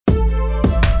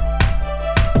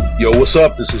Yo, what's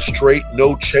up? This is Straight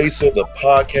No Chaser, the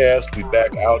podcast. We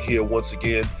back out here once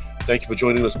again. Thank you for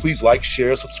joining us. Please like,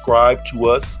 share, subscribe to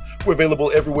us. We're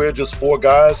available everywhere, just four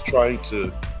guys trying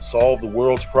to solve the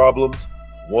world's problems,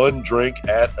 one drink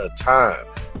at a time.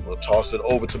 I'm going to toss it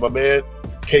over to my man,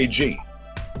 KG.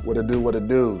 What it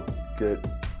do?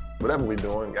 Good. Whatever we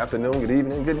doing. Afternoon, good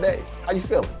evening, good day. How you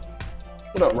feeling?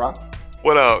 What up, Rock?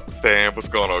 What up, fam? What's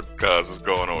going on, cuz? What's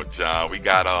going on, John? We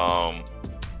got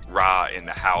Ra in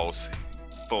the house.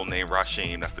 Full name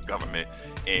Rasheem, that's the government.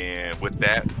 And with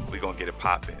that, we're gonna get it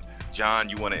popping. John,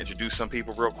 you want to introduce some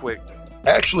people real quick?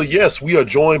 Actually, yes, we are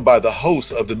joined by the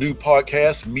host of the new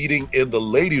podcast, Meeting in the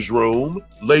Ladies Room.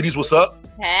 Ladies, what's up?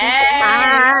 Hey.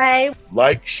 Hi.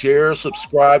 Like, share,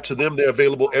 subscribe to them. They're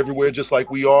available everywhere just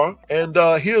like we are. And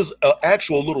here's an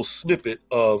actual little snippet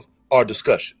of our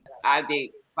discussion. I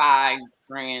date 5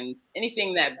 friends.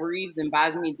 Anything that breathes and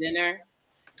buys me dinner.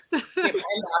 Hit my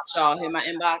inbox, y'all. Hit my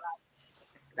inbox.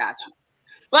 Got you.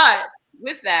 But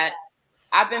with that,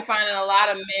 I've been finding a lot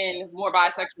of men, more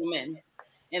bisexual men,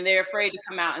 and they're afraid to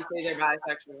come out and say they're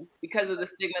bisexual because of the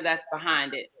stigma that's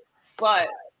behind it. But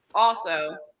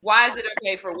also, why is it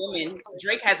okay for women?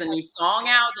 Drake has a new song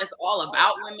out that's all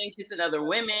about women kissing other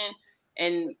women.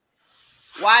 And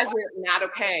why is it not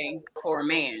okay for a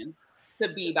man to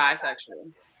be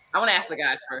bisexual? I want to ask the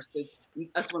guys first because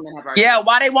us women have our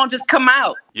why they won't just come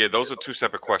out? Yeah, those are two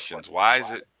separate questions. Why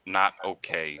is it not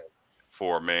okay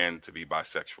for a man to be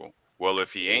bisexual? Well,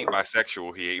 if he ain't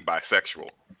bisexual, he ain't bisexual.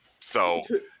 So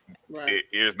Right.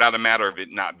 it's not a matter of it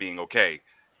not being okay.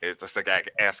 It's just like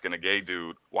asking a gay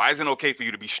dude, why isn't it okay for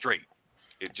you to be straight?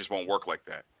 It just won't work like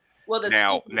that. Well,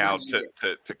 Now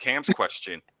to Cam's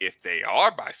question, if they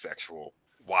are bisexual,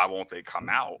 why won't they come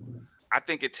out? I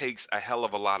think it takes a hell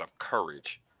of a lot of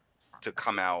courage to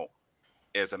come out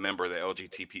as a member of the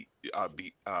LGBTQ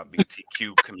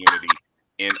community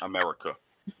in America.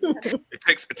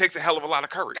 It takes a hell of a lot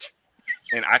of courage.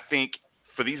 And I think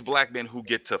for these black men who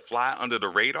get to fly under the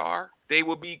radar, they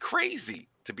would be crazy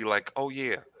to be like, oh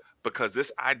yeah, because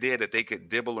this idea that they could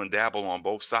dibble and dabble on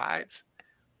both sides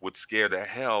would scare the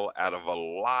hell out of a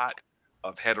lot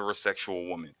of heterosexual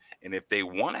women. And if they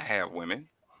want to have women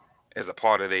as a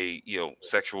part of their,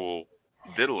 sexual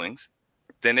diddlings,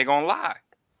 then they're gonna lie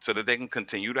so that they can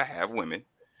continue to have women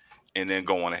and then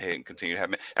go on ahead and continue to have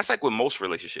men. That's like with most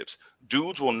relationships.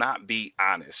 Dudes will not be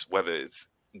honest, whether it's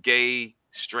gay,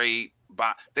 straight,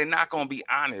 bi. They're not gonna be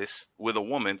honest with a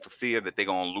woman for fear that they're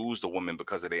gonna lose the woman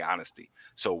because of their honesty.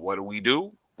 So what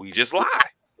do? We just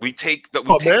lie. We take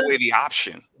away the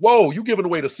option. Whoa, you giving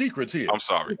away the secrets here. I'm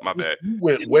sorry, my bad. You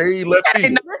went way left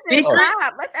field. Listen,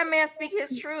 stop. Let that man speak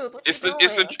his truth. It's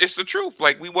the truth.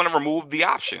 Like, we want to remove the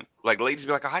option. Like, ladies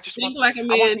be like, I just want like a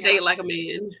man, date like a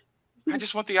man. I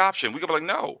just want the option. We could be like,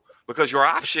 no, because your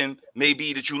option may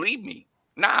be that you leave me.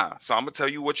 Nah. So I'm gonna tell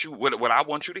you what I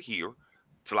want you to hear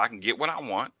till I can get what I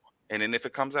want. And then if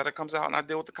it comes out, and I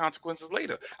deal with the consequences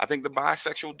later. I think the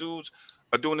bisexual dudes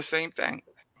are doing the same thing.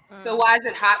 So why is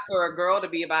it hot for a girl to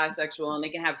be a bisexual and they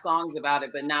can have songs about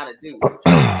it, but not a dude?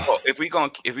 Well, if we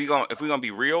gonna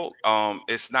be real,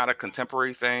 it's not a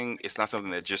contemporary thing. It's not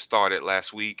something that just started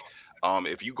last week.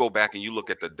 If you go back and you look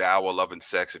at the Tao of Love and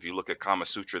Sex, if you look at Kama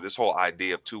Sutra, this whole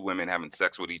idea of 2 women having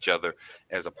sex with each other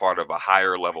as a part of a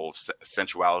higher level of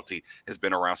sensuality has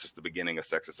been around since the beginning of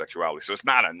sex and sexuality. So it's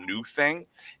not a new thing.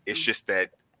 It's just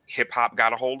that hip hop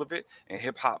got a hold of it, and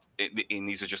hip hop, and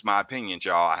these are just my opinions,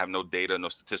 y'all. I have no data, no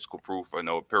statistical proof, or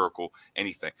no empirical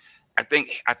anything. I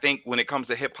think when it comes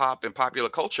to hip hop and popular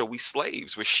culture, we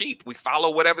slaves, we're sheep. We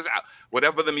follow whatever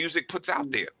the music puts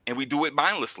out there, and we do it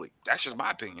mindlessly. That's just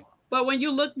my opinion. But when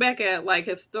you look back at like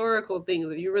historical things,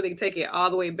 if you really take it all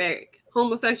the way back,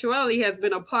 homosexuality has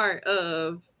been a part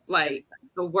of like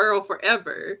the world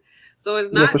forever. So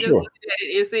it's not just looking at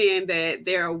it and saying that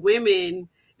there are women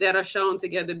that are shown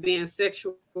together being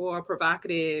sexual or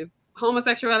provocative.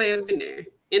 Homosexuality has been there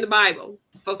in the Bible.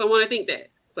 Folks don't want to think that,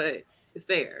 but it's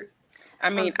there.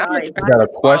 I mean, I got a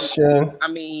question.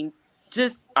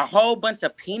 Just a whole bunch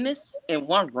of penis in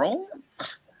one room?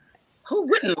 Who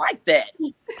wouldn't like that?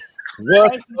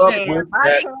 What's up with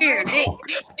that?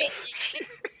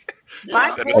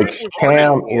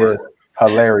 Cam is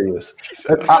hilarious.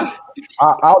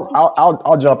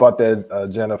 I'll jump out there,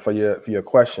 Jenna, for your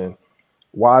question.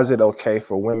 Why is it okay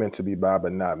for women to be bi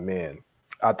but not men?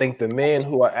 I think the men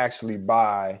who are actually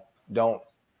bi don't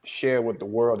share with the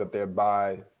world that they're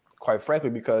bi, quite frankly,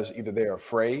 because either they're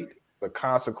afraid the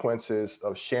consequences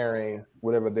of sharing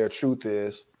whatever their truth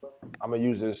is. I'm gonna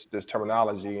use this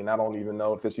terminology, and I don't even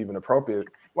know if it's even appropriate.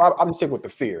 Well, I'm just sticking with the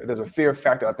fear. There's a fear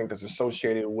factor I think that's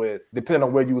associated with, depending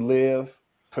on where you live,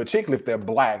 particularly if they're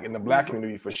Black, in the Black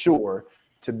community for sure,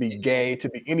 to be gay, to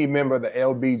be any member of the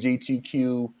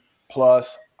LGBTQ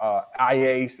plus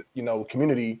IA,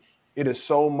 community. It is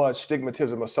so much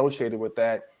stigmatism associated with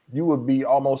that. You would be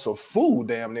almost a fool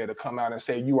damn near to come out and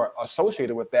say you are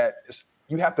associated with that.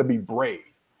 You have to be brave,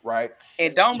 right?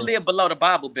 And don't live below the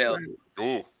Bible Belt.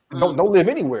 Ooh. Don't live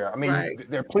anywhere. I mean,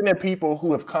 there are plenty of people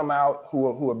who have come out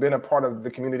who have been a part of the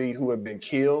community who have been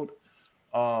killed,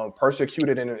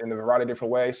 persecuted in a variety of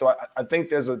different ways. So I think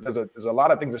there's a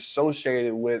lot of things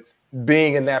associated with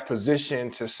being in that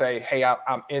position to say, hey,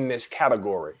 I'm in this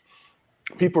category.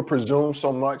 People presume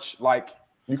so much. Like,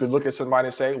 you could look at somebody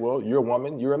and say, well, you're a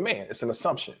woman, you're a man. It's an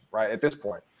assumption, right, at this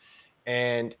point.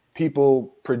 And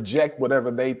people project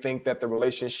whatever they think that the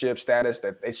relationship status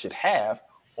that they should have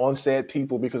on said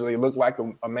people because they look like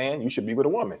a man, you should be with a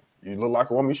woman. You look like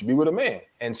a woman, you should be with a man.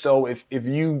 And so if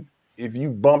you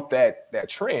bump that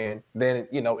trend, then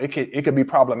it could be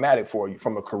problematic for you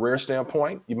from a career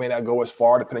standpoint. You may not go as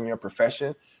far depending on your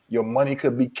profession. Your money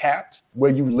could be capped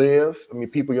where you live. I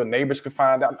mean, your neighbors could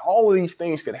find out. All of these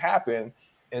things could happen.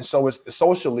 And so it's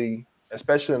socially,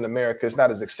 especially in America, it's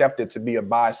not as accepted to be a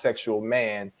bisexual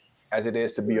man as it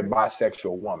is to be a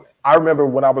bisexual woman. I remember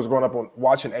when I was growing up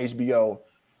watching HBO,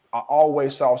 I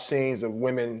always saw scenes of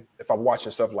women, if I'm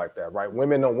watching stuff like that, right?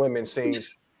 Women on women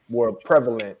scenes were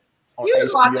prevalent on you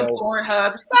HBO. watching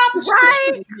Pornhub. Stop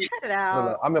right. Cut it out.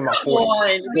 No, I'm in my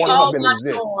 40s. Pornhub didn't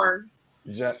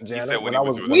exist. Janet,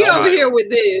 we over here with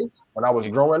this. When I was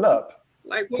growing up,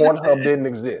 Pornhub didn't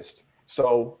exist.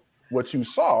 So what you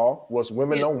saw was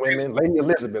women on women, Lady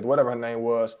Elizabeth, whatever her name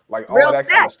was, like all that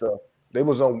kind of stuff. They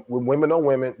was on women on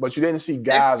women, but you didn't see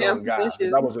guys on guys.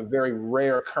 That was a very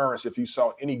rare occurrence if you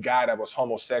saw any guy that was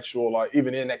homosexual or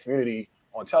even in that community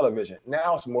on television.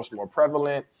 Now it's much more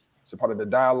prevalent. It's a part of the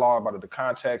dialogue, part of the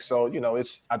context. So,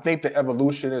 I think the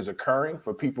evolution is occurring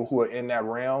for people who are in that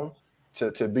realm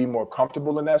to be more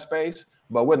comfortable in that space.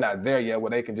 But we're not there yet where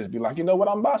they can just be like, you know what,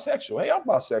 I'm bisexual. Hey, I'm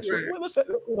bisexual.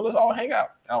 Well, let's all hang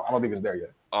out. I don't think it's there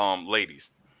yet.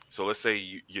 Ladies, so let's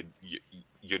say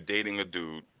you're dating a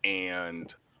dude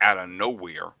and out of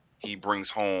nowhere, he brings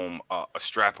home a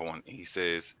strap-on and he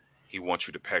says he wants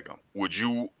you to peg him. Would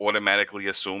you automatically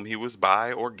assume he was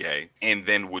bi or gay? And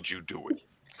then would you do it?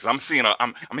 Because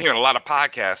I'm hearing a lot of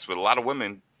podcasts with a lot of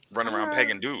women running around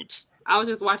pegging dudes. I was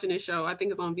just watching this show. I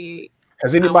think it's on V8.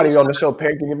 Has anybody on the show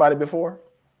pegged anybody before?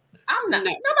 I'm not.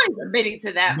 Nobody's admitting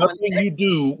to that. Nothing you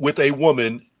do with a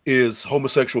woman is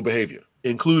homosexual behavior,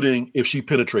 including if she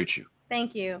penetrates you.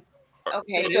 Thank you.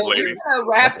 Okay,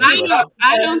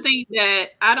 I don't think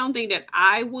that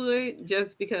I would,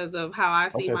 just because of how I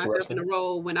see myself in a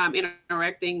role when I'm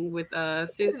interacting with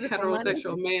cis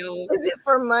heterosexual males. Is it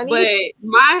for money? But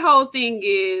my whole thing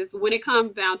is when it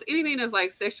comes down to anything that's like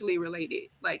sexually related,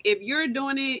 like if you're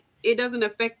doing it, it doesn't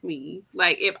affect me.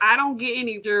 Like if I don't get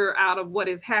any joy out of what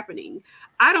is happening,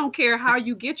 I don't care how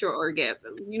you get your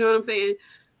orgasm. You know what I'm saying?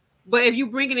 But if you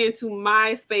bring it into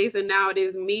my space and now it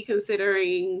is me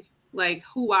considering like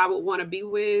who I would want to be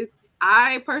with,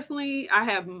 I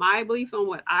have my beliefs on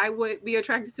what I would be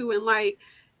attracted to and like,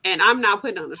 and I'm not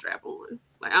putting on the strap on.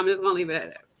 Like I'm just gonna leave it at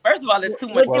that. First of all, it's too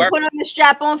much work. Would you put on the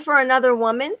strap on for another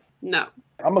woman? No.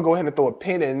 I'm gonna go ahead and throw a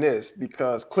pin in this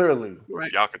because clearly,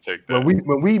 y'all can take that.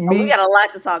 When we meet, we got a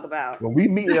lot to talk about. When we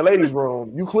meet in the ladies'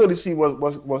 room, you clearly see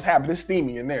what's happening. It's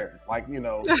steamy in there. Like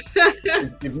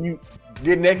if you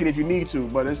get naked if you need to,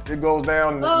 but it goes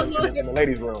down in the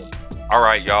ladies' room. All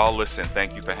right, y'all. Listen,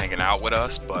 thank you for hanging out with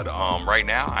us. But right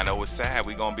now, I know it's sad.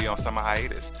 We're gonna be on summer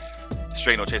hiatus.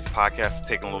 Straight No Chaser podcast is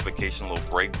taking a little vacation, a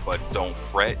little break, but don't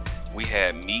fret. We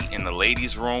had Meet in the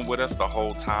ladies' room with us the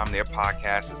whole time. Their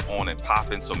podcast is on and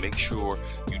popping, so make sure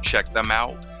you check them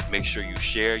out. Make sure you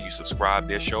share, you subscribe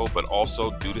their show, but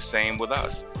also do the same with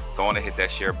us. Go on and hit that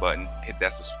share button, hit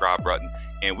that subscribe button,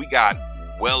 and we got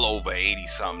well over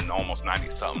 80-something, almost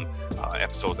 90-something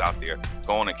episodes out there.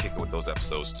 Go on and kick it with those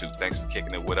episodes too. Thanks for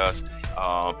kicking it with us.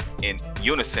 In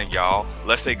unison, y'all,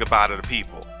 let's say goodbye to the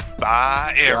people.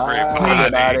 Bye,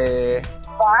 everybody.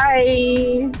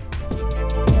 Bye. Bye.